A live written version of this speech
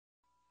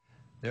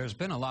There's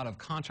been a lot of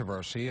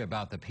controversy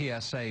about the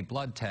PSA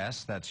blood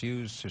test that's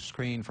used to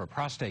screen for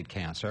prostate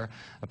cancer.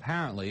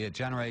 Apparently, it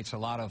generates a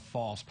lot of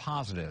false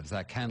positives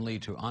that can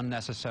lead to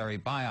unnecessary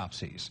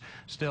biopsies.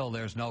 Still,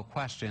 there's no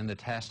question the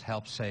test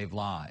helps save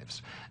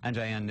lives.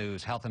 NJN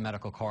News health and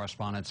medical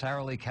correspondent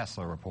Sarah Lee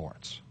Kessler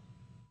reports.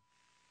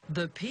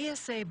 The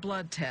PSA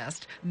blood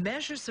test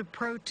measures a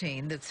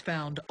protein that's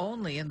found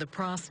only in the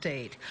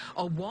prostate,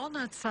 a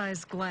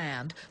walnut-sized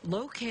gland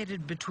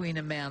located between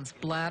a man's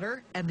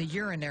bladder and the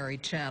urinary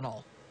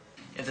channel.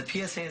 If the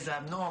PSA is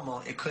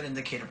abnormal, it could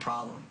indicate a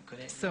problem.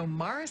 So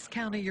Morris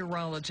County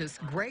urologist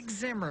Greg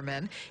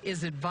Zimmerman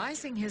is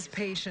advising his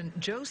patient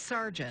Joe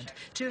Sargent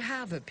to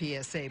have a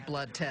PSA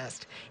blood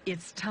test.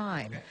 It's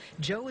time.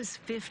 Joe is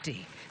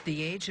 50,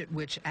 the age at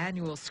which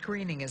annual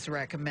screening is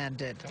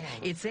recommended.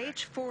 It's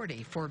age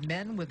 40 for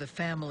men with a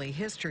family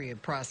history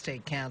of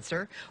prostate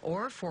cancer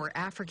or for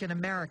African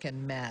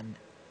American men.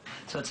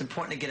 So it's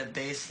important to get a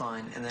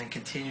baseline and then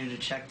continue to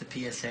check the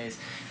PSAs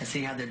and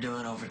see how they're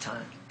doing over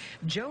time.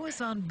 Joe is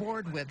on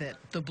board with it.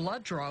 The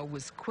blood draw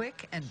was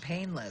quick and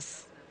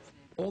painless.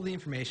 All the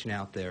information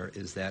out there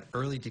is that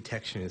early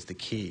detection is the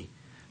key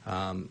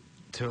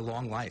to a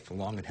long life, a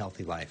long and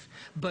healthy life.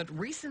 But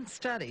recent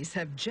studies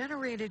have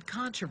generated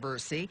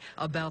controversy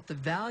about the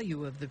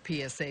value of the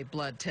PSA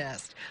blood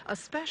test,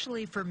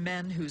 especially for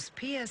men whose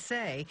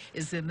PSA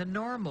is in the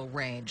normal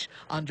range,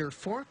 under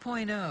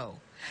 4.0.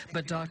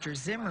 But Dr.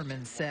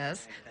 Zimmerman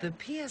says the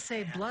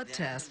PSA blood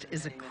test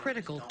is a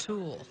critical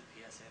tool.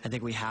 I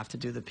think we have to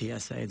do the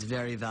PSA. It's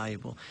very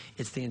valuable.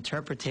 It's the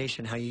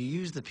interpretation, how you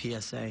use the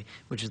PSA,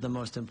 which is the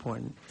most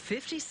important.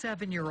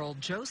 57-year-old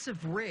Joseph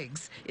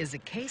Riggs is a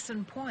case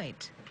in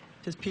point.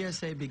 His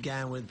PSA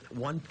began with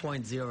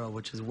 1.0,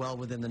 which is well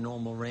within the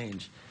normal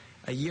range.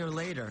 A year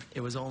later,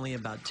 it was only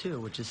about 2,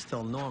 which is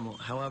still normal.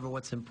 However,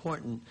 what's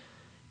important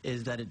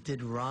is that it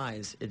did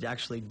rise. It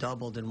actually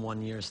doubled in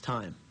 1 year's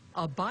time.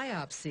 A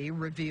biopsy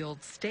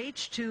revealed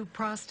stage 2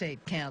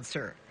 prostate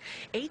cancer.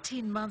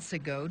 18 months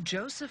ago,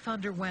 Joseph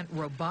underwent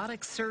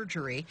robotic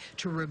surgery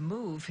to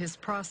remove his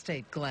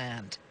prostate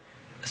gland.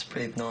 It's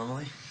breathed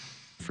normally.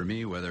 For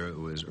me, whether it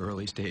was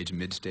early stage,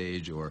 mid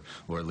stage, or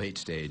late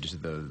stage,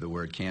 the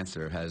word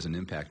cancer has an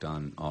impact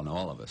on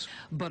all of us.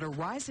 But a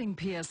rising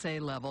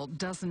PSA level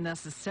doesn't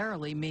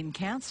necessarily mean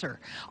cancer.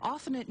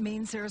 Often it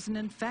means there's an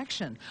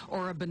infection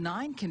or a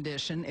benign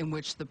condition in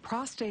which the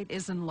prostate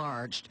is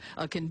enlarged,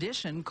 a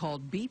condition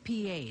called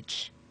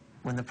BPH.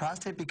 When the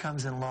prostate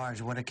becomes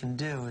enlarged, what it can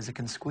do is it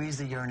can squeeze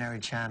the urinary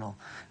channel.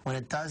 When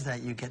it does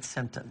that, you get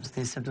symptoms.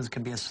 These symptoms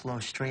can be a slow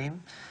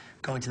stream,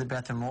 going to the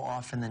bathroom more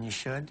often than you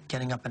should,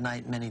 getting up at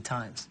night many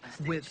times.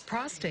 With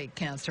prostate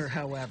cancer,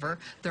 however,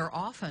 there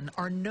often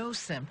are no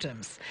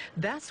symptoms.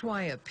 That's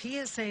why a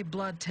PSA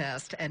blood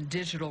test and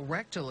digital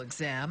rectal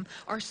exam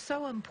are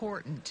so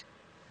important.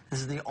 This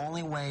is the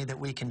only way that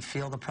we can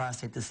feel the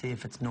prostate to see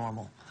if it's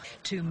normal.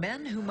 To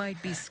men who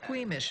might be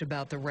squeamish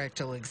about the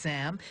rectal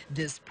exam,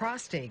 this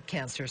prostate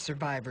cancer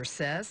survivor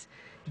says,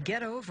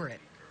 get over it.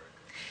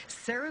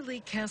 Sarah Lee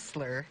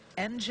Kessler,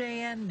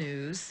 NJN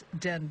News,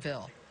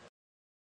 Denville.